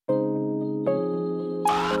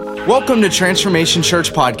Welcome to Transformation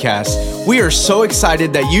Church Podcast. We are so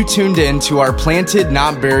excited that you tuned in to our Planted,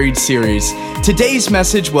 Not Buried series. Today's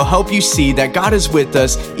message will help you see that God is with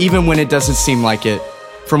us even when it doesn't seem like it.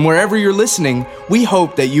 From wherever you're listening, we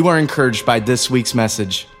hope that you are encouraged by this week's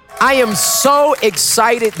message. I am so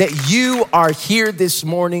excited that you are here this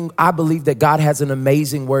morning. I believe that God has an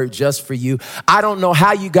amazing word just for you. I don't know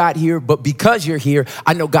how you got here, but because you're here,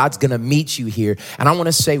 I know God's going to meet you here. And I want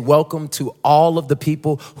to say welcome to all of the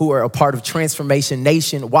people who are a part of Transformation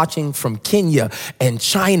Nation, watching from Kenya and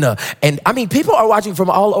China. And I mean, people are watching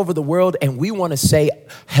from all over the world, and we want to say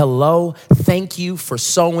hello. Thank you for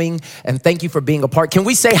sowing, and thank you for being a part. Can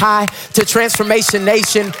we say hi to Transformation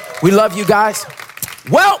Nation? We love you guys.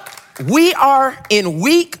 Well, we are in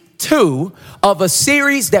week 2 of a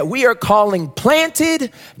series that we are calling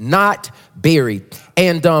Planted, Not Buried.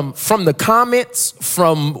 And from the comments,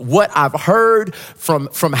 from what I've heard,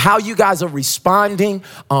 from how you guys are responding,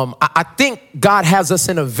 I think God has us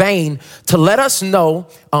in a vein to let us know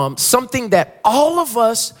something that all of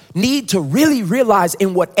us need to really realize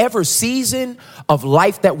in whatever season of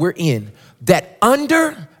life that we're in, that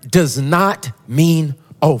under does not mean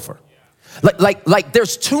over. Like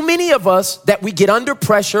there's too many of us that we get under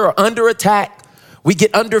pressure or under attack. We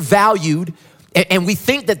get undervalued, and we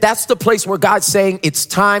think that that's the place where God's saying it's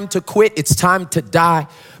time to quit. It's time to die.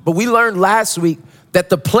 But we learned last week that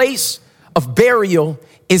the place of burial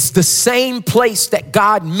is the same place that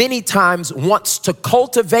God many times wants to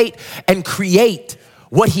cultivate and create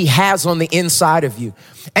what he has on the inside of you.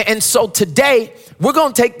 And so today we're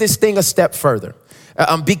going to take this thing a step further.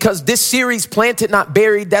 Because this series, Planted, Not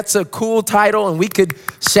Buried, that's a cool title, and we could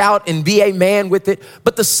shout and be amen with it.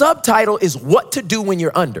 But the subtitle is What to Do When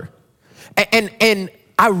You're Under. And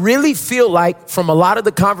I really feel like from a lot of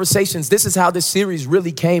the conversations, this is how this series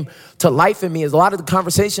really came to life in me, is a lot of the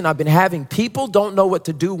conversation I've been having, people don't know what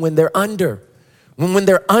to do when they're under. When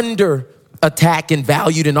they're under attack and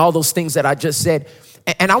valued and all those things that I just said.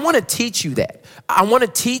 And I want to teach you that. I want to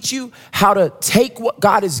teach you how to take what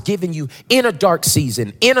God has given you in a dark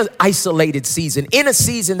season, in an isolated season, in a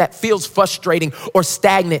season that feels frustrating or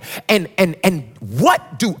stagnant. And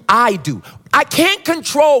what do? I can't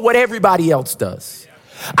control what everybody else does.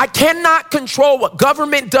 I cannot control what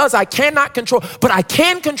government does. I cannot control, but I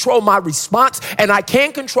can control my response, and I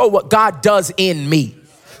can control what God does in me.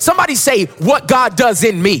 Somebody say, what God does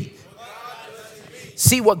in me.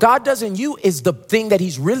 See, what God does in you is the thing that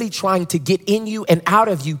he's really trying to get in you and out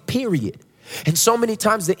of you, period. And so many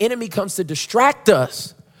times the enemy comes to distract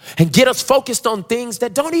us and get us focused on things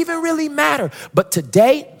that don't even really matter. But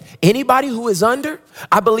today, anybody who is under,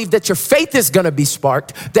 I believe that your faith is going to be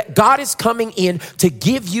sparked, that God is coming in to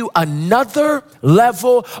give you another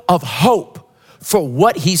level of hope for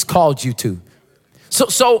what he's called you to.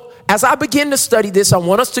 So as I begin to study this, I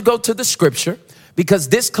want us to go to the scripture, because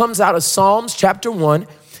this comes out of Psalms chapter 1.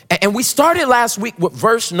 And we started last week with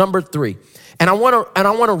verse number 3. And I want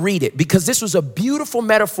to read it, because this was a beautiful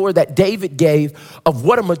metaphor that David gave of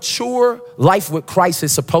what a mature life with Christ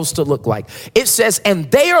is supposed to look like. It says,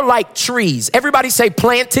 and they are like trees. Everybody say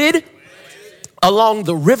planted along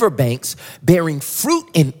the riverbanks, bearing fruit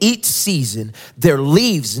in each season. Their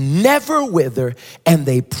leaves never wither, and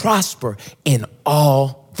they prosper in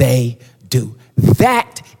all they do.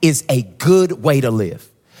 That is a good way to live.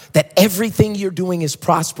 That everything you're doing is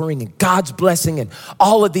prospering and God's blessing and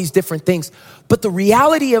all of these different things. But the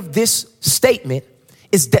reality of this statement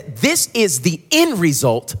is that this is the end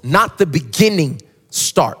result, not the beginning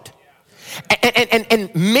start.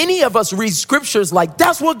 And many of us read scriptures like,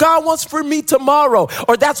 that's what God wants for me tomorrow,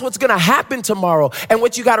 or that's what's going to happen tomorrow. And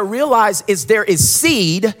what you got to realize is there is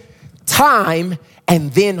seed, time,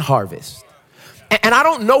 and then harvest. And I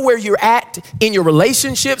don't know where you're at in your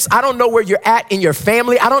relationships. I don't know where you're at in your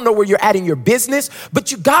family. I don't know where you're at in your business.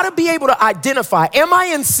 But you got to be able to identify, am I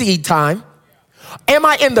in seed time? Am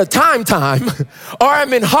I in the time? Or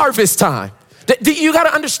I'm in harvest time? You got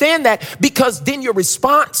to understand that, because then your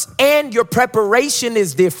response and your preparation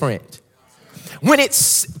is different. When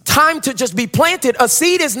it's time to just be planted, a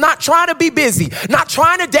seed is not trying to be busy, not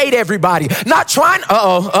trying to date everybody, not trying,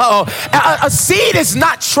 A seed is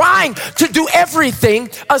not trying to do everything.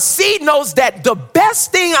 A seed knows that the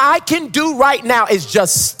best thing I can do right now is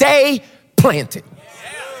just stay planted.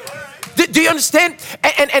 Do you understand?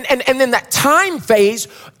 And then that time phase,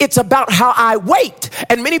 it's about how I wait.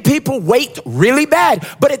 And many people wait really bad,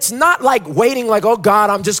 but it's not like waiting like, oh God,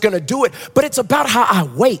 I'm just going to do it. But it's about how I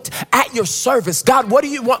wait at your service. God, what do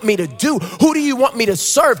you want me to do? Who do you want me to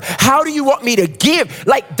serve? How do you want me to give?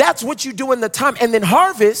 Like, that's what you do in the time. And then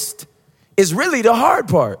harvest is really the hard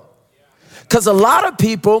part. Because a lot of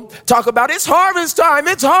people talk about it's harvest time,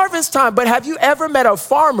 it's harvest time. But have you ever met a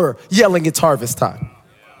farmer yelling it's harvest time?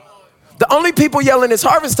 The only people yelling it's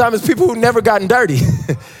harvest time is people who've never gotten dirty.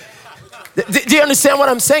 Do you understand what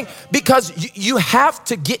I'm saying? Because you have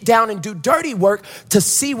to get down and do dirty work to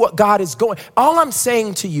see what God is going. All I'm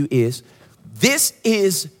saying to you is, this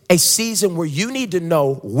is a season where you need to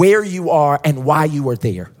know where you are and why you are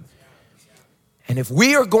there. And if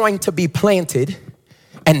we are going to be planted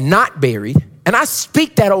and not buried, and I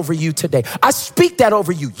speak that over you today. I speak that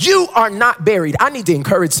over you. You are not buried. I need to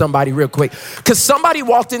encourage somebody real quick, because somebody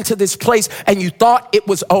walked into this place and you thought it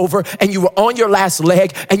was over and you were on your last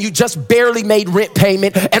leg and you just barely made rent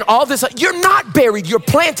payment and all this. You're not buried. You're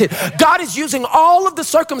planted. God is using all of the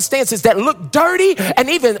circumstances that look dirty and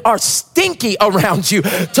even are stinky around you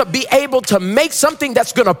to be able to make something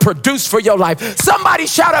that's going to produce for your life. Somebody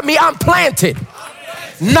shout at me, I'm planted,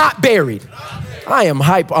 not buried. I am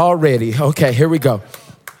hype already. Okay, here we go.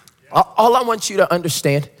 All I want you to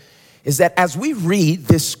understand is that as we read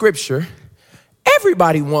this scripture,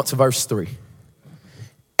 everybody wants verse 3.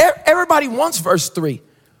 Everybody wants verse 3.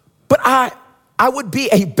 But I would be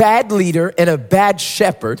a bad leader and a bad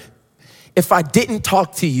shepherd if I didn't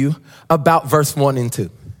talk to you about verse 1 and 2.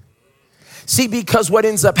 See, because what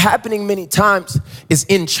ends up happening many times is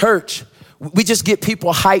in church, we just get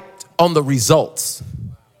people hyped on the results.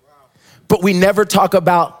 But we never talk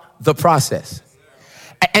about the process.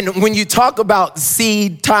 And when you talk about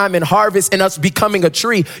seed time and harvest and us becoming a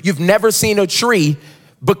tree, you've never seen a tree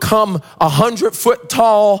become 100 foot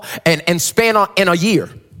tall and span in a year.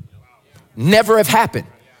 Never have happened.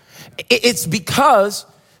 It's because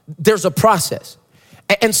there's a process.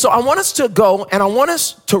 And so I want us to go and I want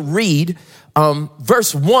us to read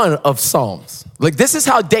verse 1 of Psalms. Like, this is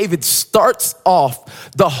how David starts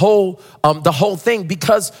off the whole thing,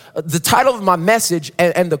 because the title of my message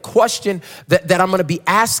and the question that I'm going to be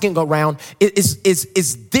asking around is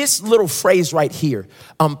this little phrase right here.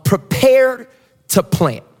 Prepared to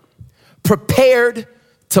plant. Prepared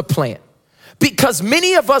to plant. Because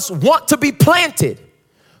many of us want to be planted,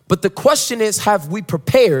 but the question is, have we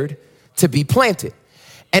prepared to be planted?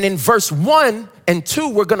 And in verse 1 and 2,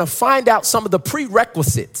 we're going to find out some of the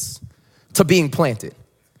prerequisites to being planted.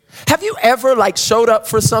 Have you ever showed up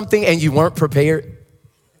for something and you weren't prepared?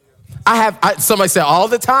 Somebody said all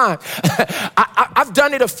the time. I've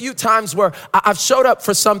done it a few times where I've showed up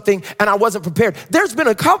for something and I wasn't prepared. There's been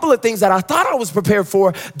a couple of things that I thought I was prepared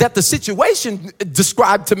for that the situation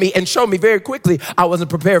described to me and showed me very quickly I wasn't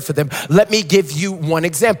prepared for them. Let me give you one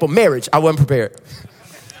example. Marriage, I wasn't prepared.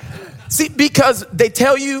 See, because they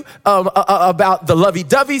tell you about the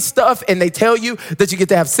lovey-dovey stuff, and they tell you that you get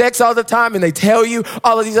to have sex all the time, and they tell you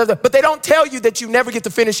all of these other, but they don't tell you that you never get to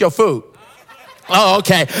finish your food. Oh,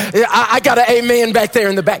 okay. I got an amen back there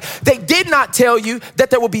in the back. They did not tell you that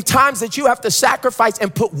there will be times that you have to sacrifice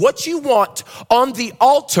and put what you want on the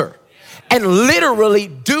altar and literally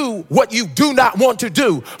do what you do not want to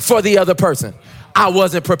do for the other person. I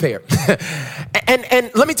wasn't prepared.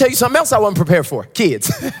 And let me tell you something else I wasn't prepared for.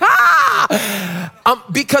 Kids.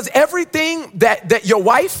 Because everything that your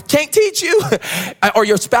wife can't teach you or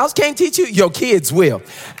your spouse can't teach you, your kids will.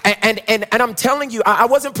 And I'm telling you, I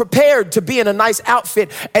wasn't prepared to be in a nice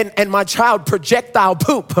outfit and my child projectile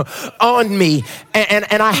poop on me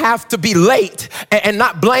and I have to be late and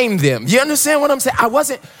not blame them. You understand what I'm saying? I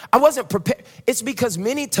wasn't prepared. It's because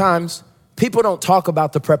many times people don't talk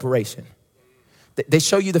about the preparation. They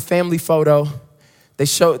show you the family photo. They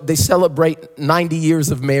celebrate 90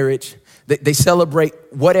 years of marriage. They celebrate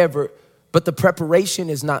whatever, but the preparation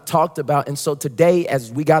is not talked about. And so today,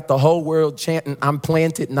 as we got the whole world chanting, I'm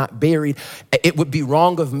planted, not buried, it would be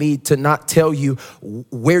wrong of me to not tell you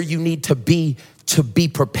where you need to be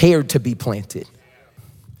prepared to be planted.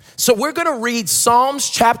 So we're going to read Psalms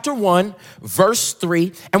chapter 1, verse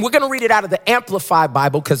 3, and we're going to read it out of the Amplified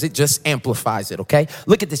Bible because it just amplifies it, okay?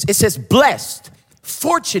 Look at this. It says, blessed,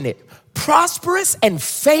 fortunate, prosperous, and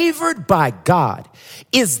favored by God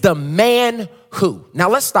is the man who. Now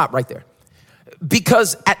let's stop right there.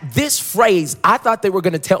 Because at this phrase, I thought they were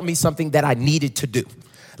going to tell me something that I needed to do.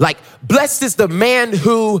 Like, blessed is the man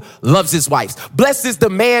who loves his wife. Blessed is the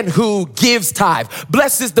man who gives tithe.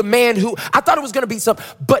 Blessed is the man who, I thought it was going to be something.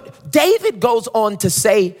 But David goes on to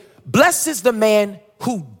say, blessed is the man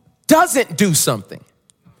who doesn't do something.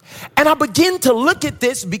 And I begin to look at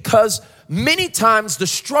this because many times the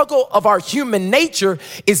struggle of our human nature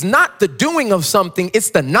is not the doing of something,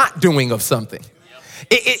 it's the not doing of something.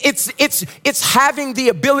 It's having the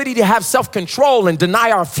ability to have self-control and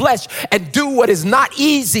deny our flesh and do what is not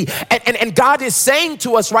easy. And God is saying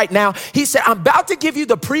to us right now, he said, I'm about to give you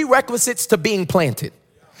the prerequisites to being planted.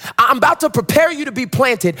 I'm about to prepare you to be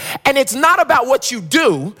planted. And it's not about what you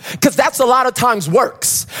do, because that's a lot of times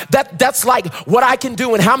works. That's like what I can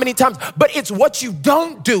do and how many times, but it's what you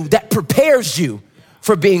don't do that prepares you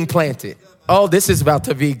for being planted. Oh, this is about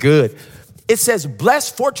to be good. It says,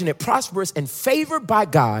 blessed, fortunate, prosperous, and favored by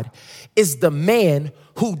God is the man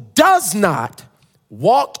who does not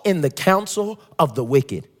walk in the counsel of the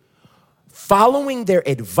wicked, following their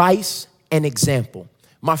advice and example.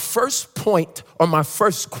 My first point or my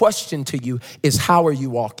first question to you is, how are you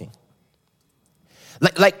walking?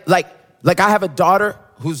 Like I have a daughter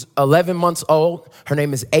who's 11 months old. Her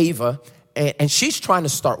name is Ava, and she's trying to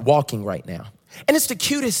start walking right now. And it's the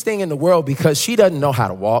cutest thing in the world because she doesn't know how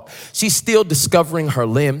to walk. She's still discovering her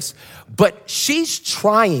limbs, but she's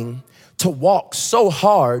trying to walk so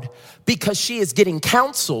hard because she is getting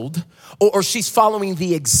counseled or she's following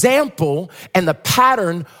the example and the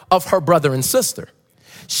pattern of her brother and sister.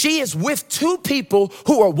 She is with two people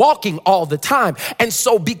who are walking all the time. And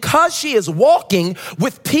so because she is walking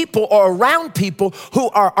with people or around people who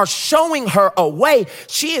are showing her a way,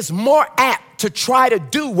 she is more apt to try to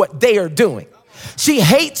do what they are doing. She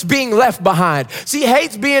hates being left behind. She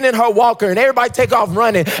hates being in her walker and everybody take off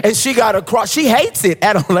running and she got to cross. She hates it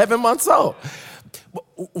at 11 months old.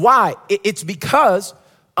 Why? It's because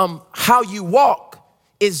how you walk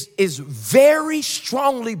is very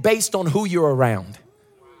strongly based on who you're around.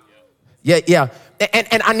 Yeah.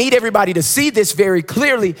 And I need everybody to see this very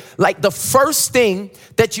clearly. Like the first thing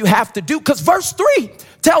that you have to do, because verse 3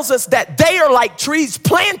 tells us that they are like trees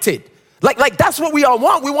planted. Like that's what we all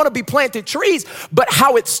want. We want to be planted trees. But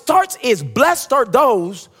how it starts is, blessed are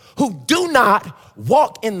those who do not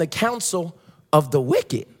walk in the counsel of the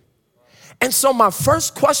wicked. And so my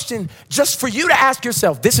first question, just for you to ask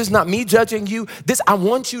yourself, this is not me judging you. I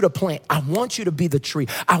want you to plant. I want you to be the tree.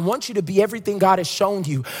 I want you to be everything God has shown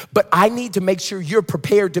you. But I need to make sure you're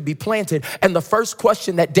prepared to be planted. And the first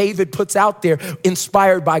question that David puts out there,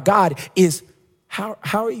 inspired by God, is how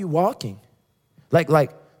are you walking?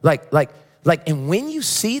 And when you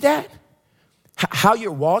see that, how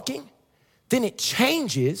you're walking, then it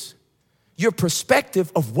changes your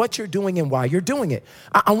perspective of what you're doing and why you're doing it.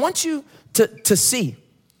 I want you to see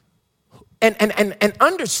and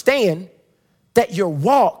understand that your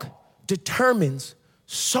walk determines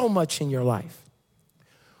so much in your life.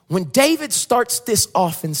 When David starts this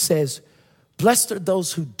off and says, blessed are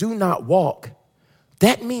those who do not walk,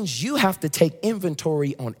 that means you have to take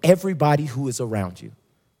inventory on everybody who is around you.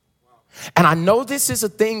 And I know this is a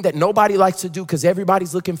thing that nobody likes to do because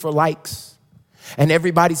everybody's looking for likes. And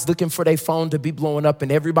everybody's looking for their phone to be blowing up,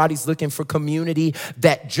 and everybody's looking for community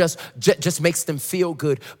that just makes them feel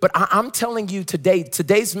good. But I'm telling you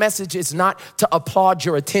today's message is not to applaud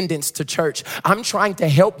your attendance to church. I'm trying to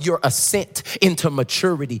help your ascent into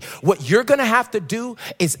maturity. What you're gonna have to do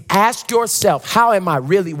is ask yourself, how am I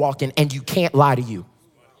really walking? And you can't lie to you.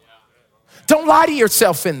 Don't lie to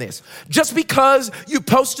yourself in this. Just because you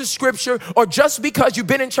post a scripture or just because you've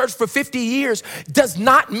been in church for 50 years does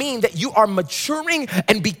not mean that you are maturing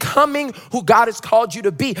and becoming who God has called you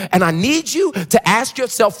to be. And I need you to ask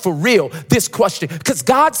yourself for real this question, because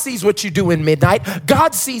God sees what you do in midnight.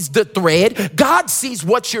 God sees the thread. God sees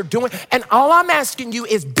what you're doing. And all I'm asking you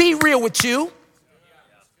is be real with you.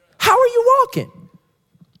 How are you walking?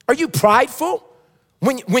 Are you prideful?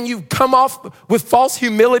 When you come off with false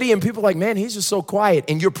humility and people are like, man, he's just so quiet,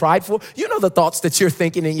 and you're prideful, you know the thoughts that you're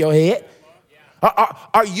thinking in your head.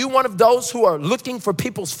 Are you one of those who are looking for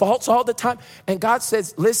people's faults all the time? And God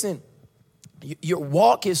says, listen, your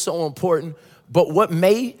walk is so important, but what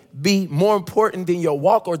may be more important than your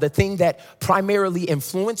walk, or the thing that primarily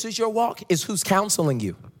influences your walk, is who's counseling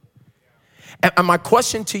you. And my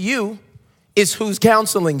question to you is, who's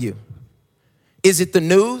counseling you? Is it the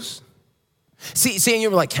news? See, and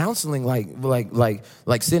you're like, counseling,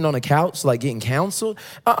 like sitting on a couch, like getting counseled?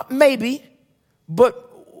 Maybe, but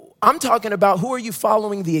I'm talking about, who are you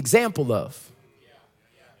following the example of?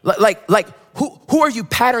 Who are you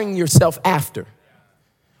patterning yourself after?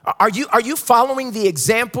 Are you following the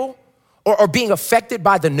example or being affected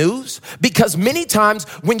by the news? Because many times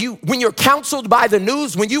when you're counseled by the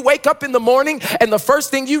news, when you wake up in the morning and the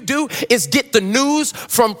first thing you do is get the news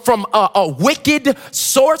from a wicked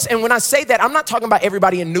source. And when I say that, I'm not talking about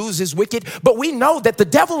everybody in news is wicked, but we know that the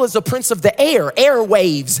devil is a prince of the air,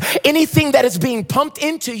 airwaves. Anything that is being pumped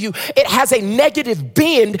into you, it has a negative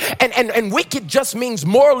bend, and wicked just means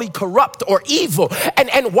morally corrupt or evil.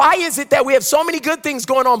 And why is it that we have so many good things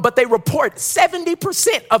going on, but they report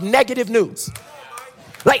 70% of negative news?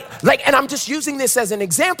 And I'm just using this as an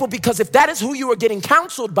example, because if that is who you are getting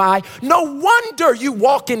counseled by, no wonder you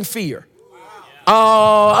walk in fear.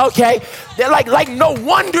 Oh, okay. They're like no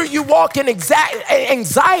wonder you walk in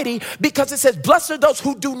anxiety, because it says, blessed are those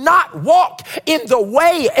who do not walk in the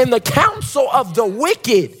way and the counsel of the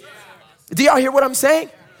wicked. Do y'all hear what I'm saying?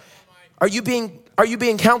 Are you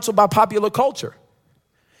being counseled by popular culture?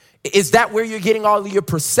 Is that where you're getting all of your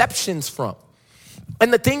perceptions from?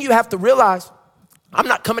 And the thing you have to realize, I'm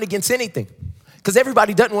not coming against anything, because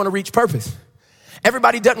everybody doesn't want to reach purpose.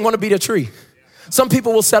 Everybody doesn't want to be the tree. Some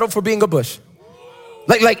people will settle for being a bush.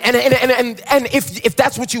 And if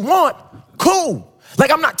that's what you want, cool. Like,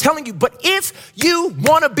 I'm not telling you, but if you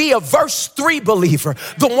want to be a verse 3 believer,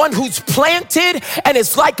 the one who's planted and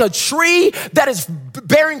is like a tree that is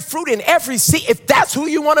bearing fruit in every season, if that's who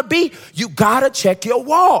you want to be, you got to check your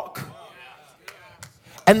walk.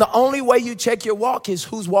 And the only way you check your walk is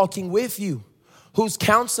who's walking with you, who's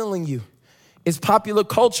counseling you. Is popular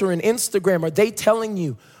culture and Instagram, are they telling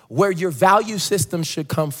you where your value system should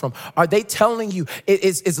come from? Are they telling you,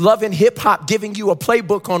 is love and hip hop giving you a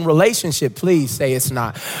playbook on relationship? Please say it's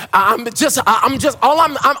not. All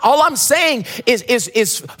I'm saying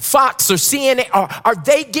is Fox or CNN, are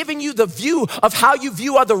they giving you the view of how you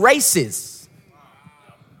view other races?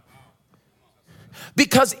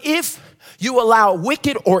 Because if you allow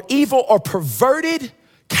wicked or evil or perverted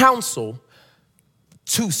counsel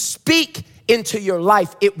to speak into your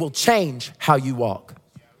life, it will change how you walk.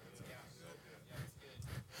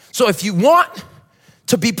 So if you want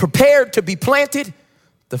to be prepared to be planted,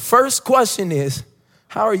 the first question is,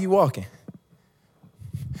 how are you walking?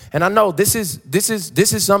 And I know this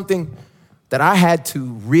is something that I had to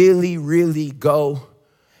really go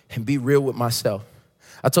and be real with myself.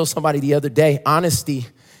 I told somebody the other day, honesty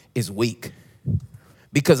is weak,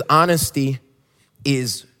 because honesty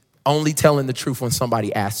is only telling the truth when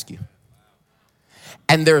somebody asks you.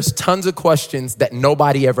 And there's tons of questions that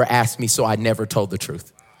nobody ever asked me, so I never told the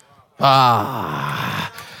truth.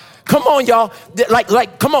 Come on, y'all.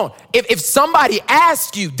 Come on. If somebody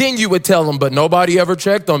asked you, then you would tell them, but nobody ever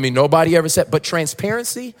checked on me. Nobody ever said. But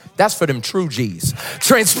transparency, that's for them true G's.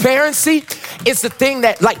 Transparency is the thing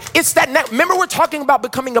that, remember, we're talking about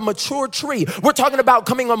becoming a mature tree. We're talking about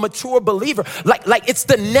becoming a mature believer. It's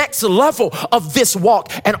the next level of this walk.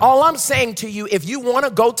 And all I'm saying to you, if you want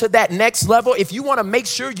to go to that next level, if you want to make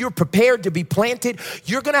sure you're prepared to be planted,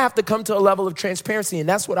 you're going to have to come to a level of transparency. And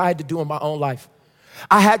that's what I had to do in my own life.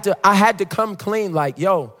 I had to come clean, like,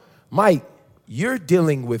 yo, Mike, you're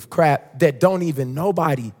dealing with crap that don't even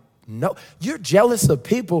nobody know. You're jealous of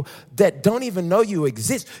people that don't even know you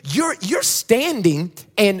exist. You're standing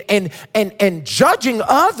and judging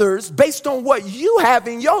others based on what you have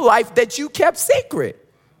in your life that you kept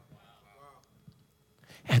secret.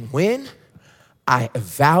 And when I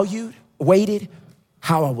evaluated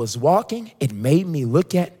how I was walking, it made me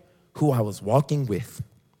look at who I was walking with,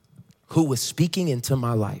 who was speaking into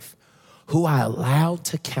my life, who I allowed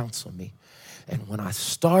to counsel me. And when I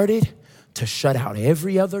started to shut out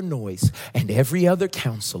every other noise and every other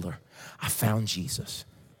counselor, I found Jesus.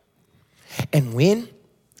 And when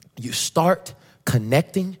you start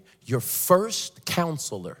connecting your first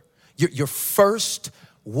counselor, your first,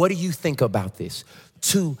 what do you think about this,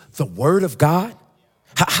 to the Word of God?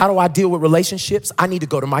 How do I deal with relationships? I need to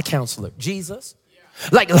go to my counselor, Jesus.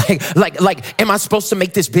 Am I supposed to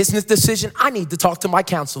make this business decision? I need to talk to my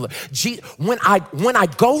counselor. When I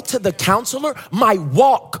go to the counselor, my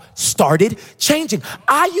walk started changing.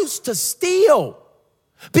 I used to steal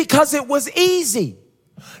because it was easy.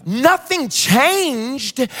 Nothing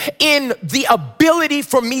changed in the ability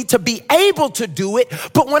for me to be able to do it.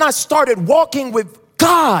 But when I started walking with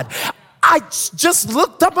God, I just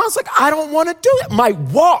looked up and I was like, I don't want to do it. My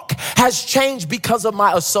walk has changed because of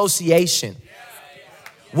my association.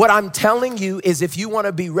 What I'm telling you is, if you want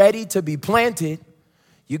to be ready to be planted,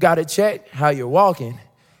 you got to check how you're walking,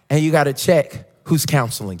 and you got to check who's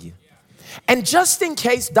counseling you. And just in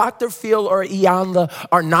case Dr. Phil or Iyanla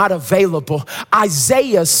are not available,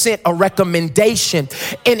 Isaiah sent a recommendation.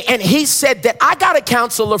 And he said that I got a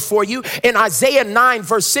counselor for you. In Isaiah 9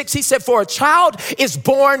 verse 6, he said, for a child is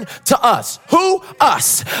born to us. Who?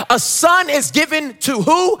 Us. A son is given to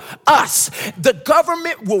who? Us. The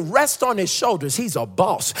government will rest on his shoulders. He's a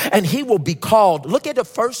boss. And he will be called, look at the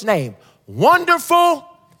first name, Wonderful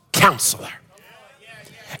Counselor.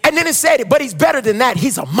 And then it said, but he's better than that.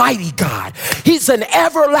 He's a mighty God. He's an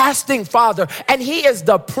everlasting Father, and he is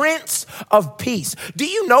the Prince of Peace. Do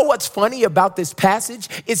you know what's funny about this passage?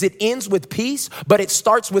 Is it ends with peace, but it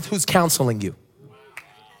starts with who's counseling you.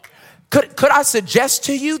 Could I suggest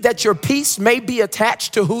to you that your peace may be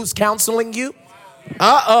attached to who's counseling you?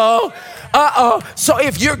 So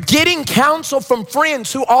if you're getting counsel from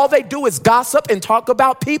friends who all they do is gossip and talk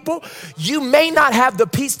about people, you may not have the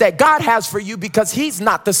peace that God has for you because he's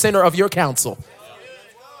not the center of your counsel.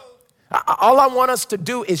 All I want us to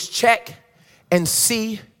do is check and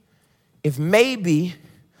see if maybe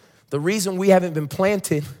the reason we haven't been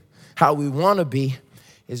planted how we want to be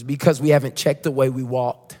is because we haven't checked the way we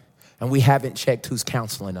walked and we haven't checked who's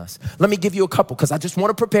counseling us. Let me give you a couple because I just want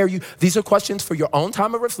to prepare you. These are questions for your own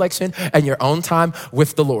time of reflection and your own time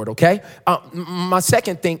with the Lord, okay? My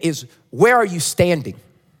second thing is, where are you standing?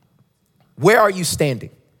 Where are you standing?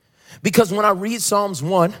 Because when I read Psalms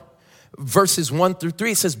 1, verses 1 through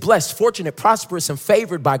 3, it says, blessed, fortunate, prosperous, and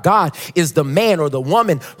favored by God is the man or the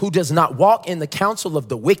woman who does not walk in the counsel of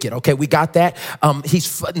the wicked. Okay, we got that.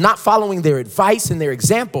 He's not following their advice and their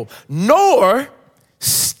example, nor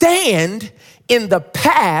stand in the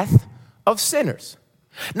path of sinners.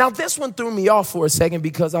 Now, this one threw me off for a second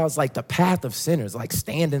because I was like, the path of sinners, like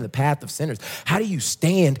stand in the path of sinners. How do you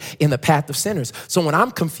stand in the path of sinners? So when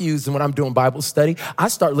I'm confused and when I'm doing Bible study, I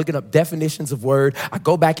start looking up definitions of word. I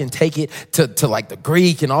go back and take it to like the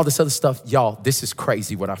Greek and all this other stuff. Y'all, this is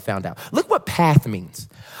crazy what I found out. Look what path means.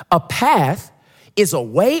 A path is a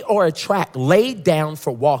way or a track laid down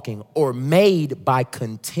for walking or made by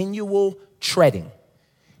continual treading.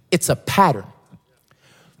 It's a pattern.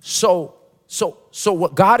 So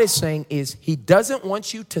what God is saying is he doesn't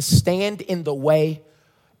want you to stand in the way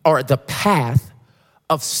or the path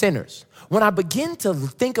of sinners. When I begin to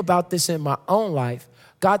think about this in my own life,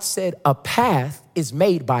 God said a path is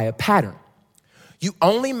made by a pattern. You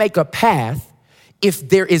only make a path if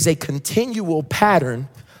there is a continual pattern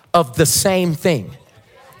of the same thing.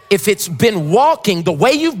 If it's been walking the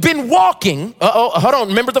way you've been walking, hold on,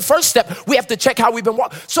 remember the first step, we have to check how we've been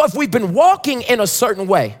walking. So if we've been walking in a certain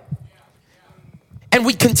way, and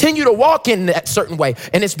we continue to walk in that certain way,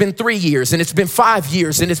 and it's been 3 years, and it's been 5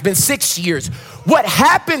 years, and it's been 6 years, what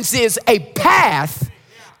happens is a path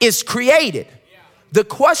is created. The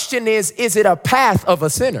question is it a path of a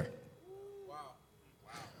sinner?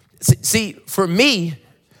 See, for me,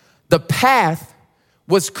 the path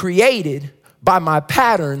was created by my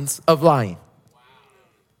patterns of lying.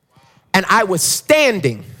 And I was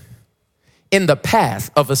standing in the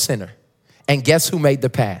path of a sinner. And guess who made the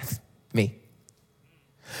path? Me.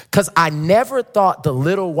 Because I never thought the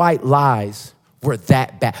little white lies were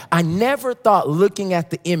that bad. I never thought looking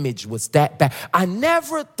at the image was that bad. I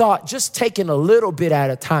never thought just taking a little bit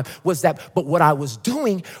at a time was that. But what I was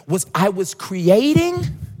doing was I was creating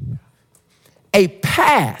a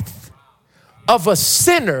path of a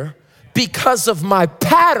sinner because of my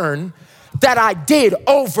pattern that I did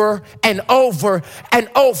over and over and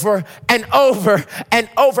over and over and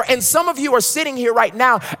over. And some of you are sitting here right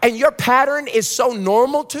now and your pattern is so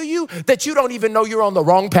normal to you that you don't even know you're on the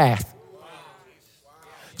wrong path.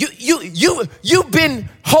 You've been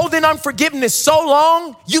holding unforgiveness so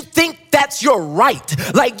long, you think that's your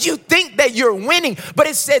right. Like you think that you're winning. But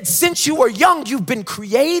it said since you were young, you've been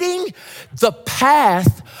creating the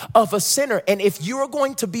path of a sinner. And if you're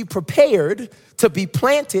going to be prepared to be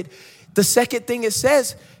planted, the second thing it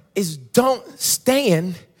says is don't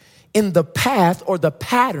stand in the path or the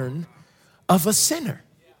pattern of a sinner.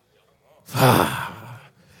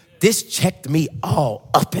 This checked me all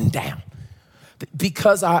up and down.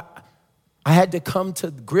 Because I had to come to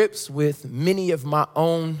grips with many of my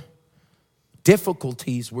own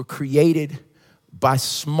difficulties were created by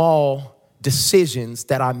small decisions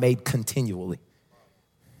that I made continually.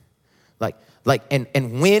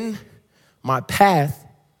 And when my path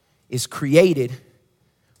is created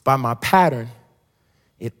by my pattern,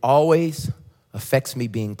 it always affects me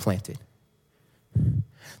being planted.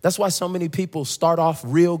 That's why so many people start off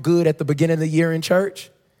real good at the beginning of the year in church.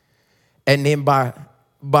 And then by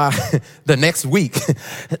the next week,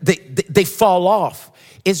 they fall off.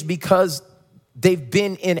 It's because they've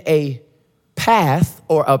been in a path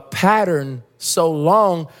or a pattern so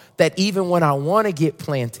long that even when I want to get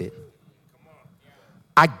planted,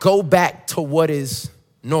 I go back to what is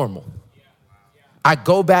normal. I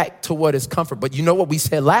go back to what is comfort. But you know what we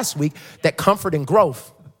said last week? That comfort and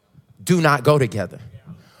growth do not go together.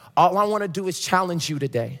 All I want to do is challenge you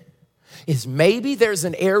today. Is maybe there's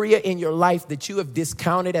an area in your life that you have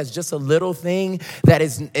discounted as just a little thing that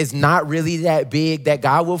is not really that big that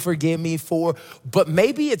God will forgive me for, but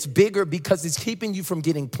maybe it's bigger because it's keeping you from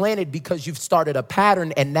getting planted because you've started a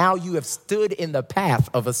pattern and now you have stood in the path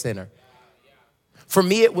of a sinner. For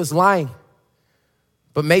me, it was lying,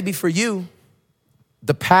 but maybe for you,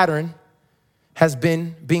 the pattern has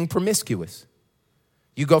been being promiscuous.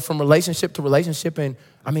 You go from relationship to relationship, and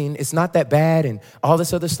it's not that bad and all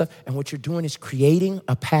this other stuff. And what you're doing is creating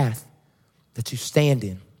a path that you stand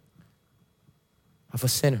in of a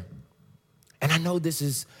sinner. And I know this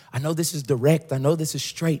is direct, I know this is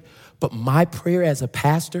straight, but my prayer as a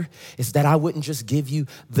pastor is that I wouldn't just give you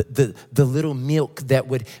the little milk that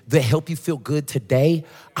help you feel good today.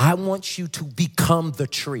 I want you to become the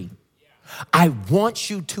tree. I want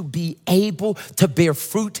you to be able to bear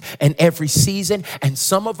fruit in every season. And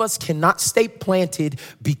some of us cannot stay planted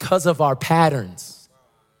because of our patterns.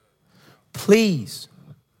 Please,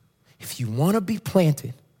 if you want to be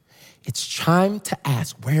planted, it's time to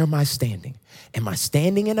ask, where am I standing? Am I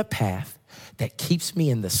standing in a path that keeps me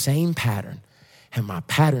in the same pattern, and my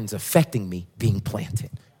pattern's affecting me being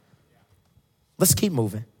planted? Let's keep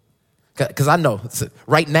moving. Because I know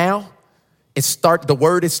right now, the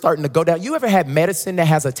word is starting to go down. You ever had medicine that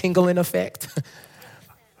has a tingling effect?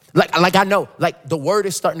 Like I know, like the word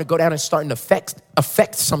is starting to go down and starting to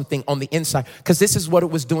affect something on the inside. Because this is what it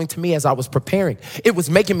was doing to me as I was preparing. It was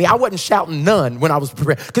making me, I wasn't shouting none when I was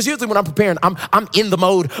preparing. Because usually when I'm preparing, I'm in the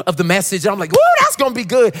mode of the message. I'm like, woo, that's going to be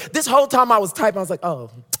good. This whole time I was typing, I was like,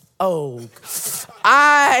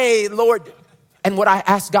 Lord. And what I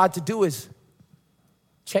asked God to do is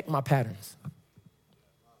check my patterns.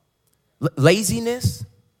 Laziness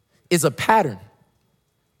is a pattern.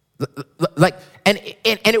 And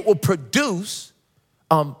it will produce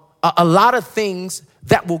a lot of things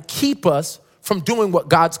that will keep us from doing what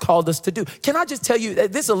God's called us to do. Can I just tell you,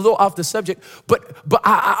 this is a little off the subject, but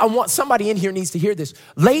I want somebody in here needs to hear this.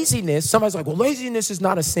 Laziness, somebody's like, well, laziness is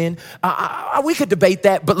not a sin. We could debate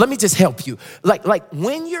that, but let me just help you. Like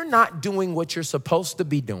when you're not doing what you're supposed to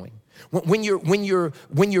be doing, when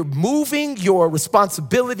you're moving your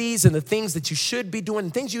responsibilities and the things that you should be doing,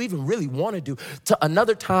 and things you even really want to do to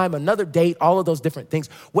another time, another date, all of those different things,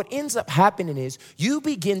 what ends up happening is you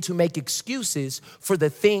begin to make excuses for the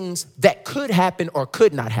things that could happen or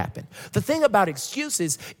could not happen. The thing about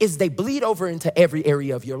excuses is they bleed over into every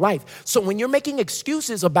area of your life. So when you're making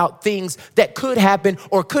excuses about things that could happen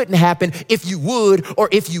or couldn't happen, if you would or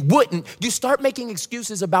if you wouldn't, you start making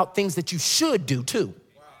excuses about things that you should do too.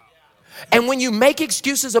 And when you make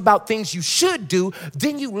excuses about things you should do,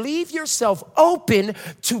 then you leave yourself open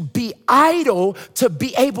to be idle, to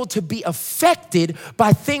be able to be affected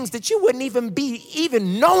by things that you wouldn't even be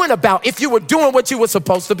knowing about if you were doing what you were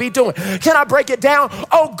supposed to be doing. Can I break it down?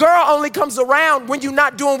 Oh, girl only comes around when you're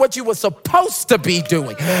not doing what you were supposed to be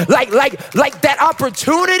doing. Like that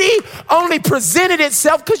opportunity only presented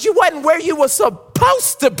itself because you wasn't where you were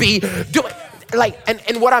supposed to be doing.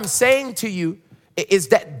 And what I'm saying to you is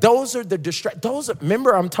that those are the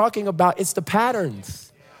remember I'm talking about, it's the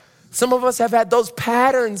patterns. Some of us have had those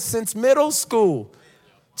patterns since middle school.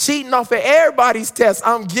 Cheating off of everybody's test.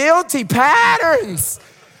 I'm guilty. Patterns.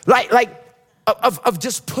 Of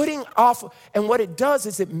just putting off. And what it does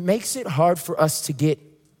is it makes it hard for us to get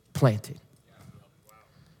planted.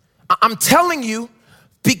 I'm telling you,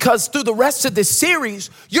 because through the rest of this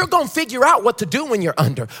series, you're going to figure out what to do when you're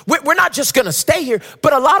under. We're not just going to stay here,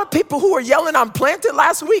 but a lot of people who were yelling, I'm planted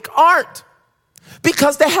last week aren't,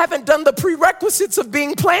 because they haven't done the prerequisites of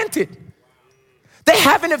being planted. They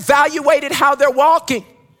haven't evaluated how they're walking.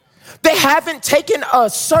 They haven't taken a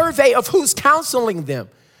survey of who's counseling them.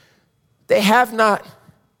 They have not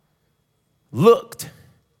looked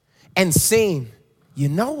and seen, you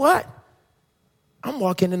know what? I'm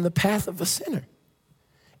walking in the path of a sinner.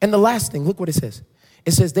 And the last thing, look what it says.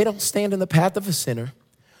 It says they don't stand in the path of a sinner,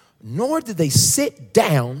 nor do they sit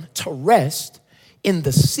down to rest in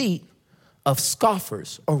the seat of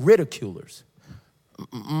scoffers or ridiculers.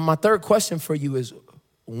 My third question for you is,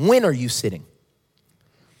 when are you sitting?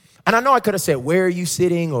 And I know I could have said, where are you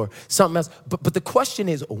sitting or something else, but the question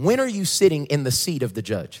is, when are you sitting in the seat of the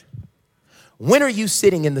judge? When are you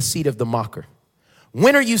sitting in the seat of the mocker?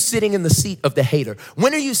 When are you sitting in the seat of the hater?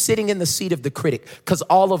 When are you sitting in the seat of the critic? Because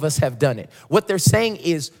all of us have done it. What they're saying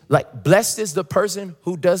is, like, blessed is the person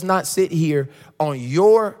who does not sit here on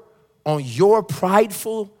your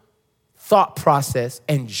prideful thought process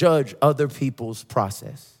and judge other people's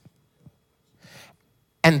process.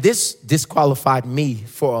 And this disqualified me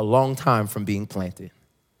for a long time from being planted.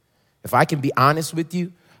 If I can be honest with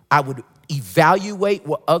you, I would evaluate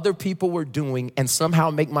what other people were doing and somehow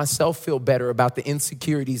make myself feel better about the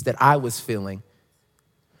insecurities that I was feeling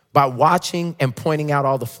by watching and pointing out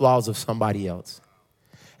all the flaws of somebody else.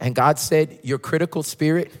 And God said, your critical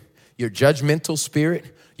spirit, your judgmental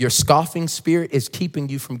spirit, your scoffing spirit is keeping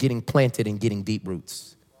you from getting planted and getting deep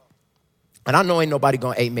roots. And I know ain't nobody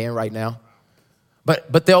going amen right now,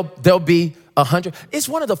 But there'll be 100. It's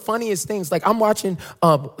one of the funniest things. Like I'm watching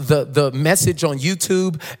the message on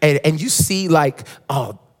YouTube and you see like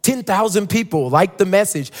 10,000 people like the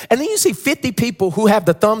message. And then you see 50 people who have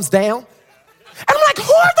the thumbs down. And I'm like,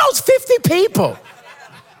 who are those 50 people?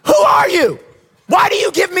 Who are you? Why do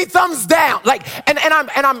you give me thumbs down? Like, and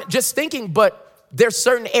I'm just thinking, but there's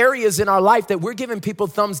certain areas in our life that we're giving people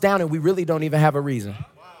thumbs down and we really don't even have a reason.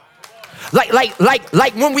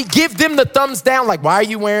 Like when we give them the thumbs down, like, why are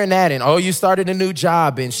you wearing that? And, oh, you started a new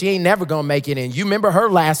job and she ain't never gonna make it. And you remember her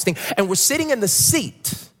last thing. And we're sitting in the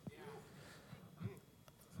seat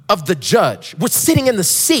of the judge. We're sitting in the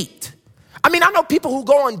seat. I mean, I know people who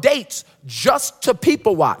go on dates just to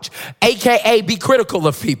people watch, AKA be critical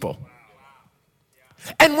of people.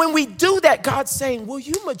 And when we do that, God's saying, will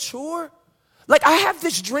you mature? Like, I have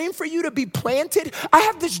this dream for you to be planted. I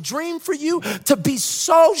have this dream for you to be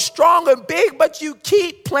so strong and big, but you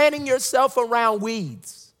keep planting yourself around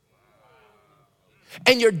weeds.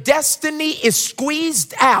 And your destiny is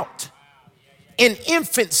squeezed out in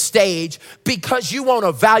infant stage because you won't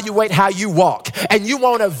evaluate how you walk, and you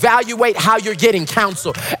won't evaluate how you're getting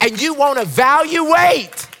counsel, and you won't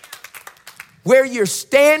evaluate where you're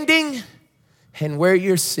standing and where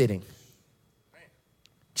you're sitting.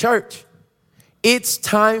 Church, it's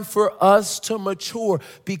time for us to mature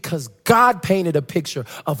because God painted a picture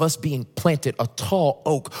of us being planted, a tall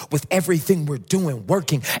oak with everything we're doing,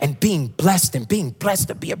 working and being blessed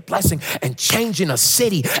to be a blessing and changing a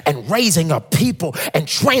city and raising a people and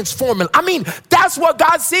transforming. I mean, that's what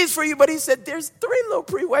God sees for you. But he said, there's 3 little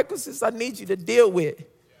prerequisites I need you to deal with.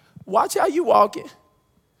 Watch how you walk it.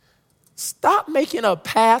 Stop making a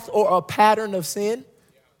path or a pattern of sin.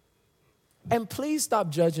 And please stop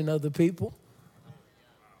judging other people.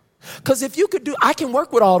 Because if you could I can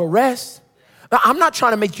work with all the rest. Now, I'm not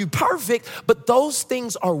trying to make you perfect, but those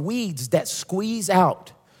things are weeds that squeeze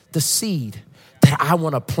out the seed that I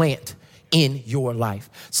want to plant in your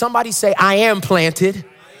life. Somebody say, I am planted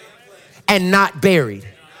and not buried,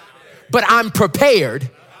 but I'm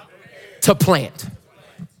prepared to plant.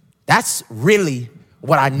 That's really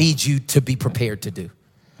what I need you to be prepared to do.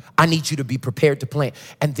 I need you to be prepared to plant.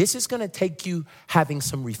 And this is going to take you having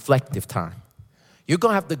some reflective time. You're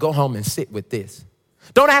going to have to go home and sit with this.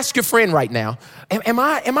 Don't ask your friend right now, am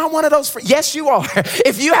I one of those friends? Yes, you are.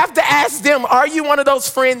 If you have to ask them, are you one of those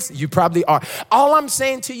friends? You probably are. All I'm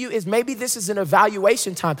saying to you is maybe this is an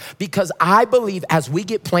evaluation time, because I believe as we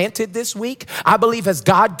get planted this week, I believe as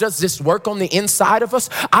God does this work on the inside of us,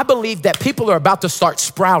 I believe that people are about to start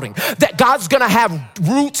sprouting, that God's going to have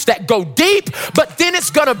roots that go deep, but then it's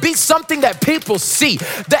going to be something that people see,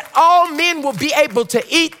 that all men will be able to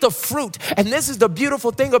eat the fruit. And this is the beautiful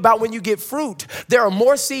thing about when you get fruit, there are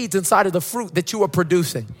more seeds inside of the fruit that you are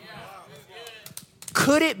producing.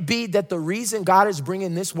 Could it be that the reason God is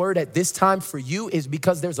bringing this word at this time for you is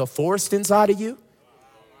because there's a forest inside of you?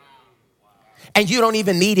 And you don't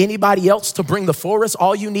even need anybody else to bring the forest.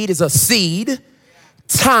 All you need is a seed,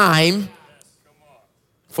 time,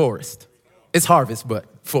 forest. It's harvest, but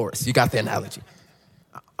forest. You got the analogy.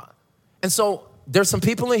 And so there's some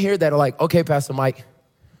people in here that are like, okay, Pastor Mike,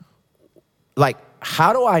 like,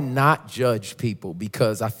 how do I not judge people?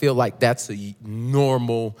 Because I feel like that's a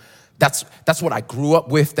normal, that's what I grew up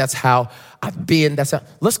with. That's how I've been.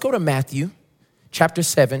 Let's go to Matthew chapter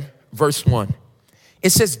 7, verse 1.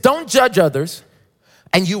 It says, don't judge others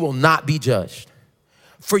and you will not be judged,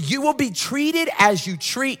 for you will be treated as you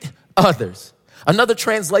treat others. Another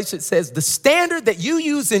translation says, the standard that you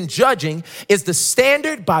use in judging is the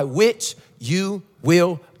standard by which you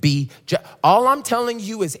will be judged. All I'm telling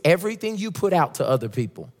you is everything you put out to other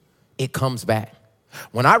people, it comes back.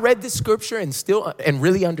 When I read this scripture and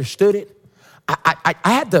really understood it, I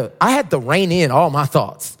had to rein in all my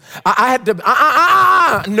thoughts. I had to,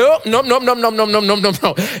 no.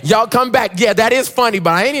 Y'all come back. Yeah, that is funny,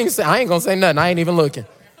 but I ain't gonna say nothing. I ain't even looking.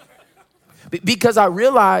 Because I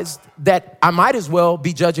realized that I might as well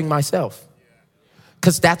be judging myself.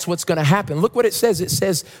 Because that's what's going to happen. Look what it says. It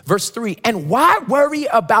says, verse 3, and why worry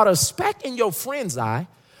about a speck in your friend's eye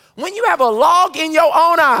when you have a log in your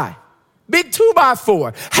own eye? Big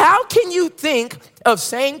 2x4. How can you think of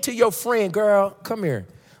saying to your friend, girl, come here,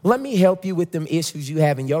 let me help you with them issues you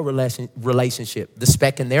have in your relationship, the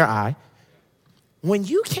speck in their eye, when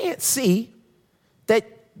you can't see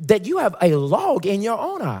that you have a log in your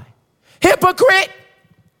own eye? Hypocrite!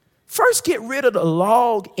 First get rid of the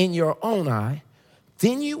log in your own eye,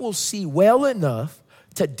 then you will see well enough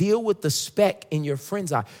to deal with the speck in your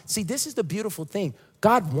friend's eye. See, this is the beautiful thing.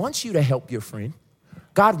 God wants you to help your friend.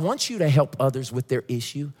 God wants you to help others with their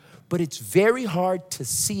issue, but it's very hard to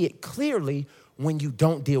see it clearly when you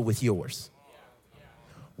don't deal with yours.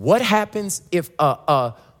 What happens if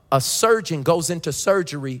a surgeon goes into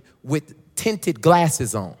surgery with tinted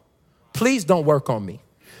glasses on? Please don't work on me,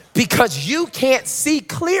 because you can't see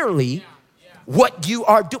clearly what you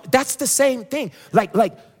are doing. That's the same thing.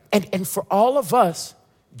 And for all of us,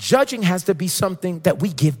 judging has to be something that we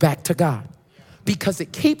give back to God, because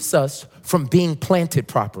it keeps us from being planted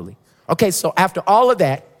properly. Okay, so after all of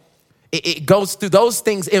that, it goes through those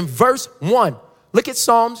things in verse 1. Look at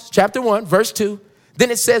Psalms chapter 1, verse 2. Then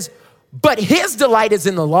it says, but his delight is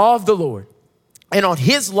in the law of the Lord, and on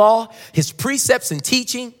his law, his precepts and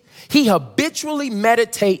teaching, he habitually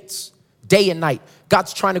meditates day and night.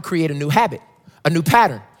 God's trying to create a new habit, a new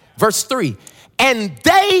pattern. Verse 3, and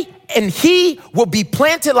he will be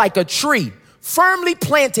planted like a tree, firmly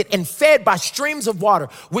planted and fed by streams of water,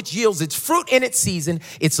 which yields its fruit in its season.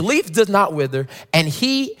 Its leaf does not wither, and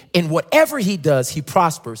in whatever he does, he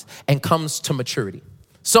prospers and comes to maturity.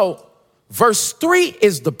 So verse 3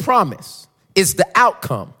 is the promise, is the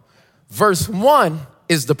outcome. Verse 1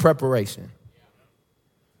 is the preparation.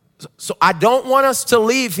 So I don't want us to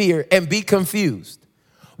leave here and be confused.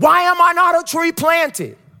 Why am I not a tree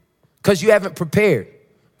planted? Because you haven't prepared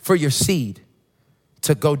for your seed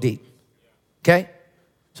to go deep. Okay?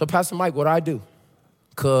 So Pastor Mike, what do I do?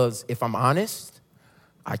 Because if I'm honest,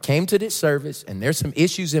 I came to this service and there's some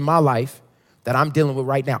issues in my life that I'm dealing with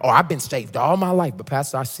right now. Oh, I've been saved all my life, but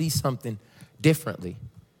Pastor, I see something differently.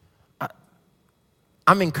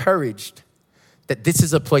 I'm encouraged that this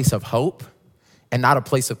is a place of hope and not a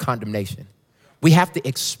place of condemnation. We have to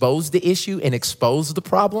expose the issue and expose the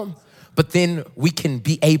problem, but then we can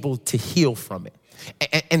be able to heal from it.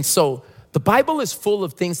 And so the Bible is full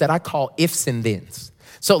of things that I call ifs and thens.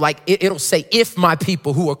 So like it'll say, if my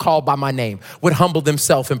people who are called by my name would humble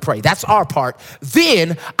themselves and pray. That's our part.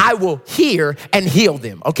 Then I will hear and heal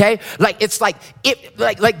them, okay? Like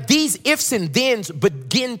these ifs and thens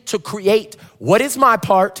begin to create what is my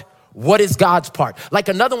part, what is God's part. Like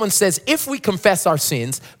another one says, if we confess our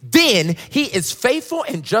sins, then he is faithful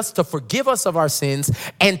and just to forgive us of our sins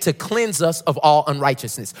and to cleanse us of all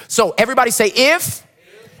unrighteousness. So everybody say if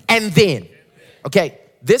and then. Okay,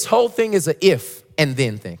 this whole thing is an if and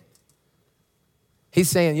then thing. He's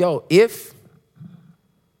saying, yo, if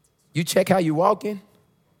you check how you walking,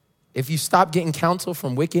 if you stop getting counsel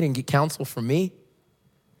from wicked and get counsel from me,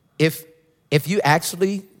 if you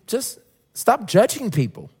actually just stop judging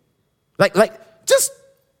people,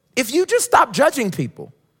 if you just stop judging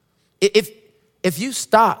people, if you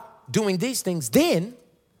stop doing these things, then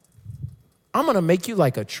I'm gonna make you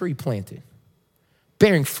like a tree planted,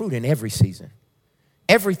 bearing fruit in every season.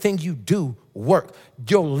 Everything you do work.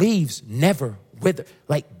 Your leaves never wither.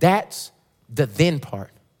 Like that's the then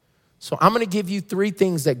part. So I'm gonna give you 3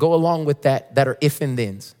 things that go along with that are if and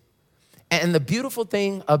thens. And the beautiful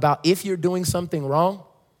thing about if you're doing something wrong,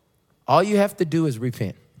 all you have to do is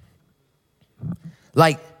repent.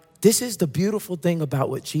 Like this is the beautiful thing about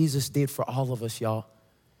what Jesus did for all of us, y'all,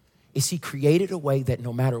 is he created a way that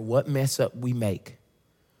no matter what mess up we make,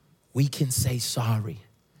 we can say sorry.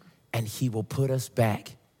 And he will put us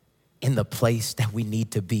back in the place that we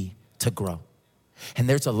need to be to grow. And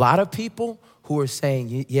there's a lot of people who are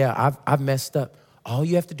saying, yeah, I've messed up. All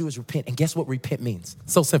you have to do is repent. And guess what repent means?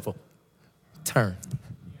 So simple. Turn.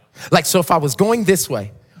 Like, so if I was going this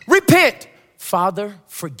way, repent. Father,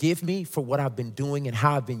 forgive me for what I've been doing and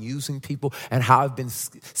how I've been using people and how I've been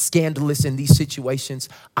scandalous in these situations.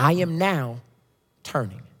 I am now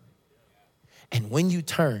turning. And when you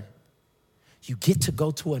turn, you get to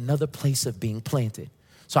go to another place of being planted.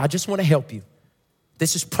 So I just want to help you.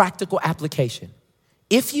 This is practical application.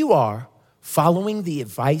 If you are following the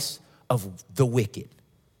advice of the wicked,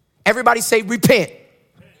 everybody say repent.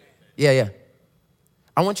 Yeah.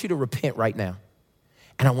 I want you to repent right now.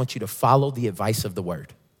 And I want you to follow the advice of the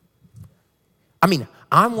word.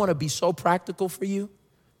 I want to be so practical for you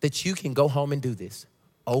that you can go home and do this.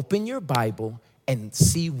 Open your Bible and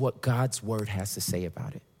see what God's word has to say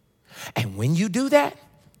about it. And when you do that,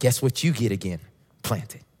 guess what you get again?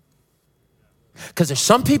 Planted. Because there's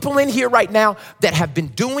some people in here right now that have been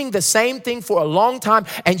doing the same thing for a long time,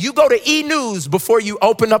 and you go to e-news before you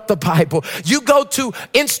open up the Bible. You go to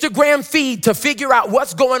Instagram feed to figure out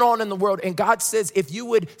what's going on in the world. And God says, if you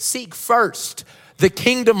would seek first the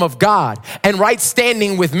kingdom of God and right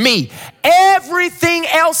standing with me, everything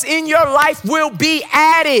else in your life will be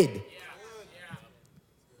added.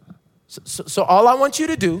 So all I want you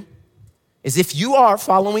to do is if you are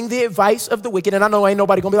following the advice of the wicked, and I know ain't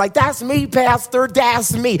nobody gonna be like, that's me, pastor,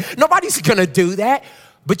 that's me. Nobody's gonna do that.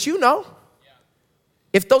 But you know,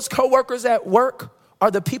 if those coworkers at work are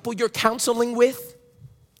the people you're counseling with,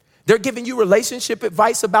 They're giving you relationship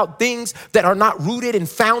advice about things that are not rooted and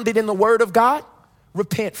founded in the word of God.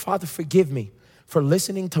 Repent. Father, forgive me for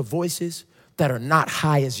listening to voices that are not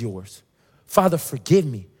high as yours. Father, forgive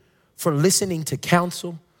me for listening to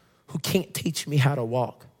counsel who can't teach me how to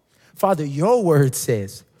walk. Father, your word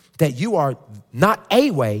says that you are not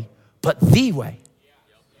a way, but the way,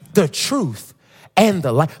 the truth, and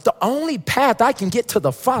the life. The only path I can get to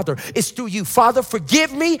the Father is through you. Father,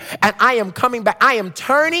 forgive me, and I am coming back. I am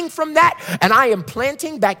turning from that, and I am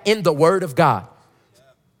planting back in the word of God.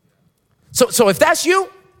 So if that's you,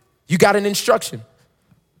 you got an instruction.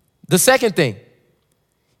 The second thing,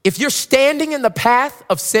 if you're standing in the path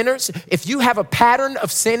of sinners, if you have a pattern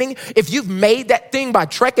of sinning, if you've made that thing by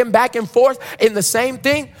trekking back and forth in the same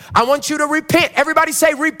thing, I want you to repent. Everybody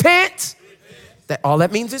say repent. That all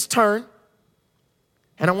that means is turn.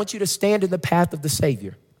 And I want you to stand in the path of the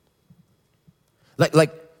Savior.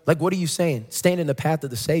 Like what are you saying? Stand in the path of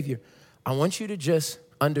the Savior. I want you to just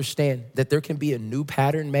understand that there can be a new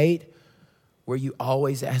pattern made where you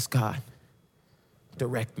always ask God,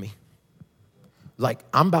 direct me. Like,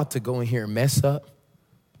 I'm about to go in here and mess up.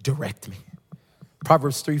 Direct me.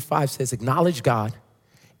 Proverbs 3:5 says, acknowledge God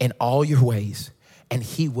in all your ways, and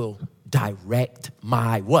he will direct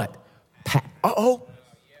my what? Path.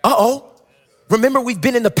 Remember, we've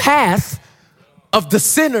been in the path of the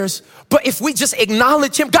sinners, but if we just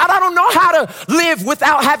acknowledge him, God, I don't know how to live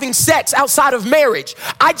without having sex outside of marriage.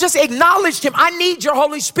 I just acknowledged him. I need your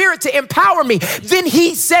Holy Spirit to empower me. Then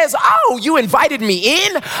he says, oh, you invited me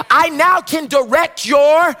in. I now can direct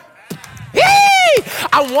your...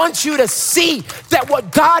 I want you to see that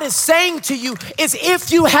what God is saying to you is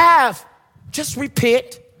if you have, just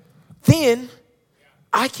repent, then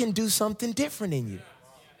I can do something different in you.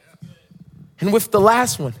 And with the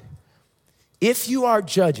last one, if you are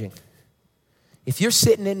judging, if you're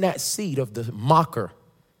sitting in that seat of the mocker,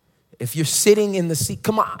 if you're sitting in the seat,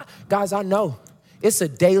 come on, guys, I know it's a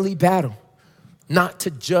daily battle not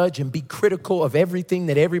to judge and be critical of everything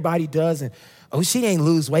that everybody does. And, oh, she ain't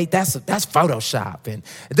lose weight. That's Photoshop.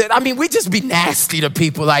 And we just be nasty to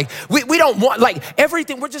people. Like, we don't want, like,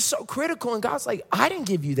 everything. We're just so critical. And God's like, I didn't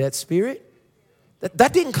give you that spirit.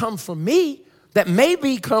 That didn't come from me. That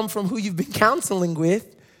maybe come from who you've been counseling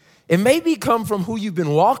with. It maybe come from who you've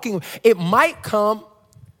been walking with. It might come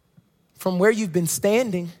from where you've been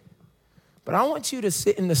standing. But I want you to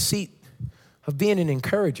sit in the seat of being an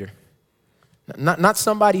encourager. Not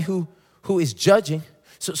somebody who is judging.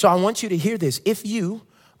 So I want you to hear this. If you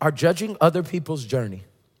are judging other people's journey,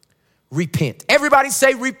 repent. Everybody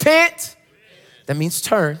say repent. That means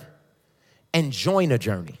turn and join a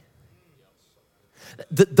journey.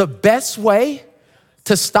 The best way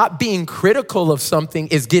to stop being critical of something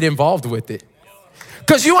is get involved with it.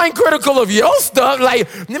 Because you ain't critical of your stuff.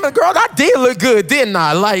 Like, girl, I did look good, didn't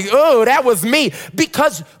I? Like, oh, that was me.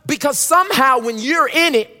 Because somehow when you're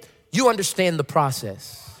in it, you understand the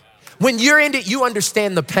process. When you're in it, you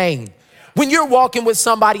understand the pain. When you're walking with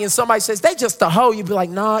somebody and somebody says, they just a hoe, you be like,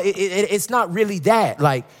 nah, it's not really that.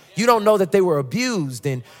 Like, you don't know that they were abused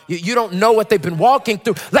and you don't know what they've been walking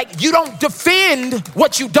through. Like, you don't defend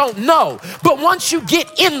what you don't know. But once you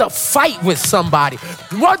get in the fight with somebody,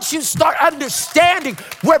 once you start understanding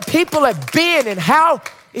where people have been and how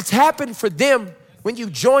it's happened for them, when you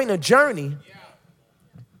join a journey,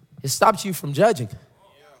 it stops you from judging.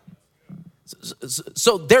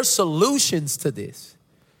 So there's solutions to this.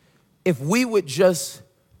 If we would just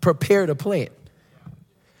prepare to plant.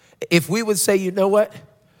 If we would say, you know what?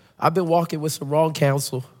 I've been walking with some wrong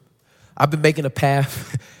counsel. I've been making a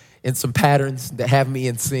path in some patterns that have me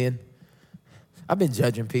in sin. I've been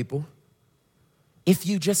judging people. If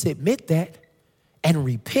you just admit that and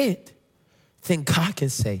repent, then God can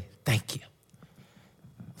say, thank you.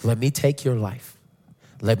 Let me take your life.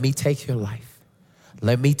 Let me take your life.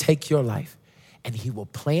 Let me take your life. And he will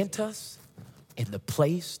plant us in the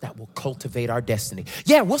place that will cultivate our destiny.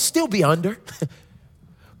 Yeah, we'll still be under.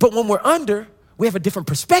 But when we're under, we have a different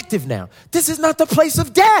perspective now. This is not the place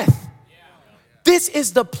of death. This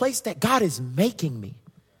is the place that God is making me.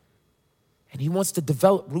 And he wants to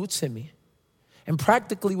develop roots in me. And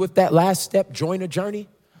practically with that last step, join a journey,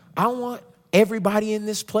 I want everybody in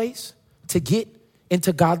this place to get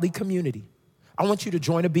into godly community. I want you to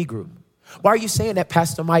join a B group. Why are you saying that,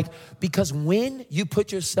 Pastor Mike? Because when you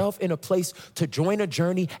put yourself in a place to join a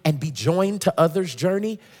journey and be joined to others'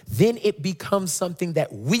 journey, then it becomes something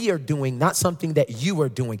that we are doing, not something that you are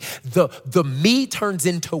doing. The me turns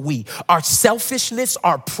into we. Our selfishness,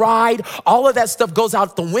 our pride, all of that stuff goes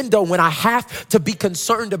out the window when I have to be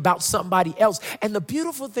concerned about somebody else. And the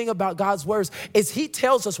beautiful thing about God's words is he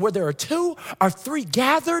tells us where there are 2 or 3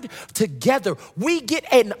 gathered together, we get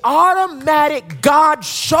an automatic God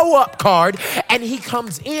show up card. And he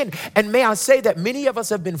comes in. And may I say that many of us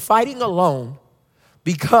have been fighting alone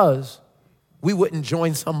because we wouldn't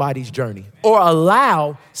join somebody's journey or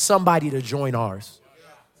allow somebody to join ours.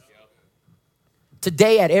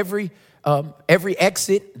 Today at every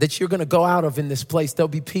exit that you're going to go out of in this place, there'll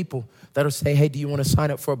be people that'll say, hey, do you want to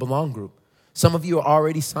sign up for a Belong group? Some of you are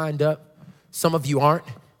already signed up. Some of you aren't.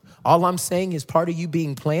 All I'm saying is part of you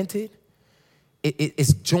being planted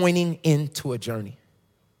is joining into a journey.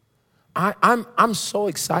 I'm so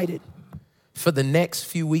excited for the next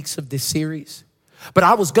few weeks of this series. But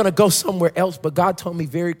I was going to go somewhere else, but God told me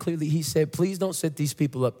very clearly, he said, please don't set these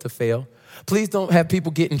people up to fail. Please don't have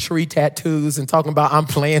people getting tree tattoos and talking about I'm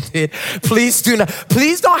planted. Please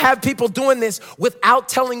don't have people doing this without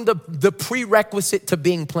telling the prerequisite to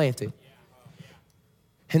being planted.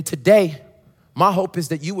 And today, my hope is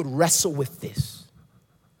that you would wrestle with this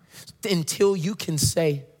until you can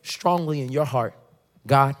say strongly in your heart,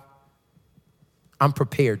 God, I'm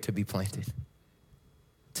prepared to be planted.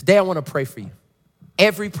 Today, I want to pray for you.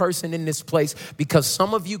 Every person in this place, because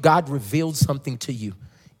some of you, God revealed something to you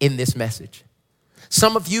in this message.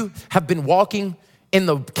 Some of you have been walking in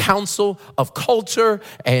the counsel of culture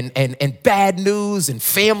and bad news and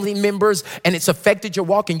family members, and it's affected your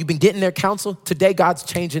walk, and you've been getting their counsel. Today, God's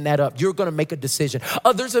changing that up. You're going to make a decision.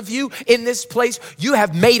 Others of you in this place, you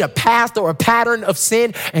have made a path or a pattern of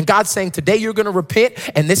sin, and God's saying today you're going to repent,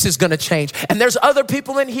 and this is going to change. And there's other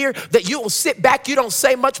people in here that you will sit back, you don't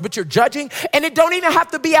say much, but you're judging, and it don't even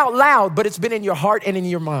have to be out loud, but it's been in your heart and in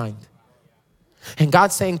your mind. And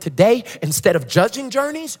God's saying today, instead of judging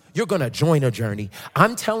journeys, you're going to join a journey.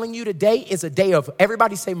 I'm telling you today is a day of,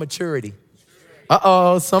 everybody say maturity.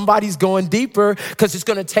 Somebody's going deeper because it's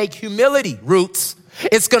going to take humility, Roots.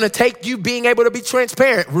 It's going to take you being able to be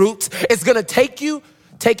transparent, Roots. It's going to take you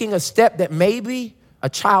taking a step that maybe a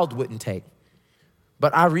child wouldn't take.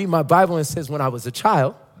 But I read my Bible and it says when I was a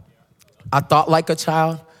child, I thought like a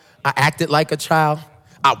child. I acted like a child.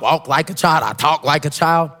 I walked like a child. I talked like a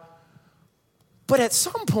child. But at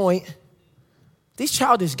some point, these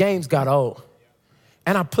childish games got old,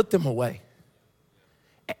 and I put them away.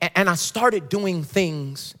 And I started doing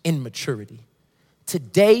things in maturity.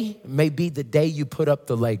 Today may be the day you put up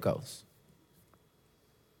the Legos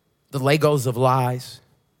of lies.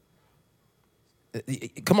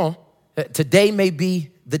 Come on. Today may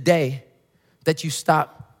be the day that you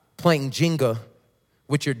stop playing Jenga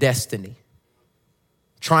with your destiny.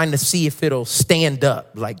 Trying to see if it'll stand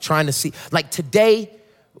up, today,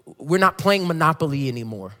 we're not playing Monopoly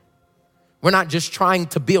anymore. We're not just trying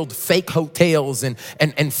to build fake hotels and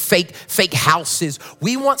fake houses.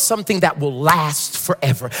 We want something that will last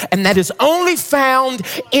forever. And that is only found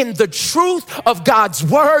in the truth of God's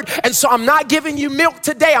word. And so I'm not giving you milk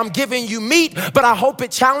today, I'm giving you meat, but I hope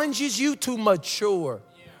it challenges you to mature.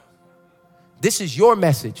 This is your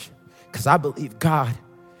message, because I believe God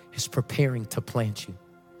is preparing to plant you.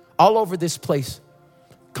 All over this place.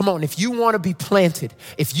 Come on, if you want to be planted,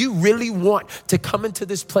 if you really want to come into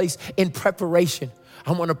this place in preparation,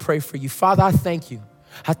 I want to pray for you. Father, I thank you.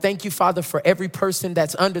 I thank you, Father, for every person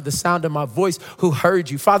that's under the sound of my voice who heard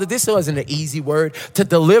you. Father, this wasn't an easy word to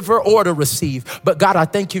deliver or to receive. But God, I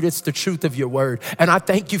thank you, it's the truth of your word. And I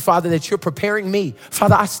thank you, Father, that you're preparing me.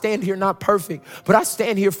 Father, I stand here not perfect, but I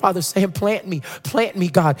stand here, Father, saying, plant me,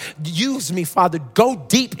 God. Use me, Father. Go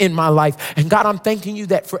deep in my life. And God, I'm thanking you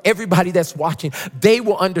that for everybody that's watching, they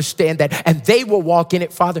will understand that and they will walk in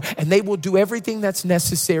it, Father, and they will do everything that's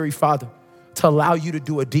necessary, Father, to allow you to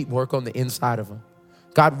do a deep work on the inside of them.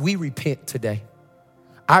 God, we repent today.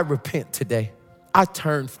 I repent today. I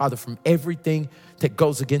turn, Father, from everything that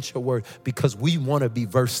goes against your word because we want to be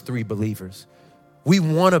verse 3 believers. We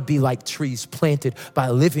want to be like trees planted by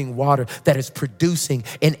living water that is producing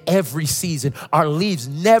in every season, our leaves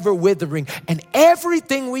never withering, and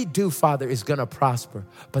everything we do, Father, is going to prosper.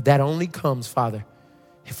 But that only comes, Father,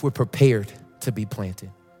 if we're prepared to be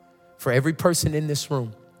planted. For every person in this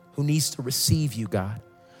room who needs to receive you, God,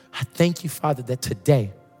 I thank you, Father, that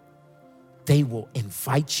today they will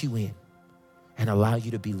invite you in and allow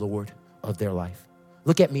you to be Lord of their life.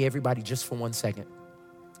 Look at me, everybody, just for 1 second.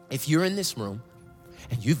 If you're in this room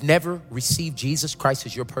and you've never received Jesus Christ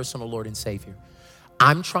as your personal Lord and Savior,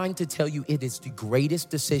 I'm trying to tell you it is the greatest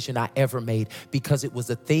decision I ever made because it was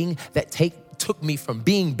a thing that took me from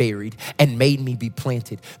being buried and made me be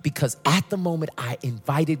planted. Because at the moment I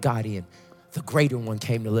invited God in, the greater one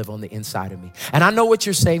came to live on the inside of me. And I know what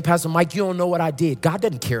you're saying, Pastor Mike, you don't know what I did. God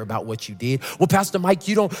doesn't care about what you did. Well, Pastor Mike,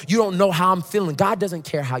 you don't know how I'm feeling. God doesn't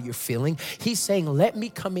care how you're feeling. He's saying, let me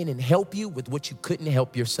come in and help you with what you couldn't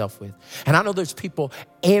help yourself with. And I know there's people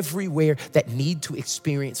everywhere that need to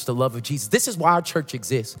experience the love of Jesus. This is why our church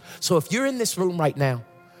exists. So if you're in this room right now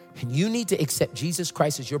and you need to accept Jesus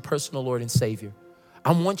Christ as your personal Lord and Savior,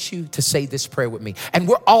 I want you to say this prayer with me. And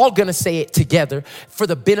we're all gonna say it together for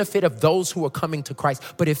the benefit of those who are coming to Christ.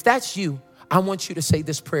 But if that's you, I want you to say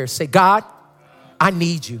this prayer. Say, God, I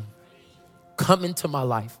need you. Come into my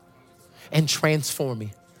life and transform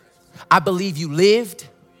me. I believe you lived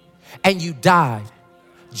and you died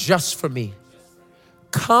just for me.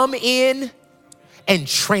 Come in and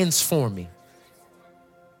transform me.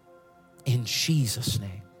 In Jesus'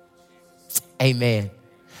 name, amen.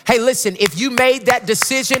 Hey, listen, if you made that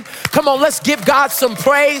decision, come on, let's give God some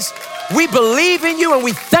praise. We believe in you and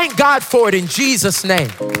we thank God for it in Jesus' name.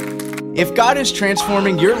 If God is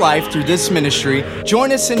transforming your life through this ministry,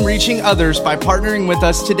 join us in reaching others by partnering with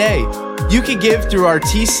us today. You can give through our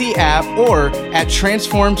TC app or at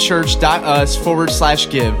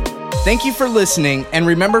transformedchurch.us/give. Thank you for listening, and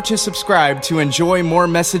remember to subscribe to enjoy more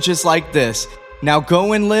messages like this. Now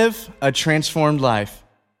go and live a transformed life.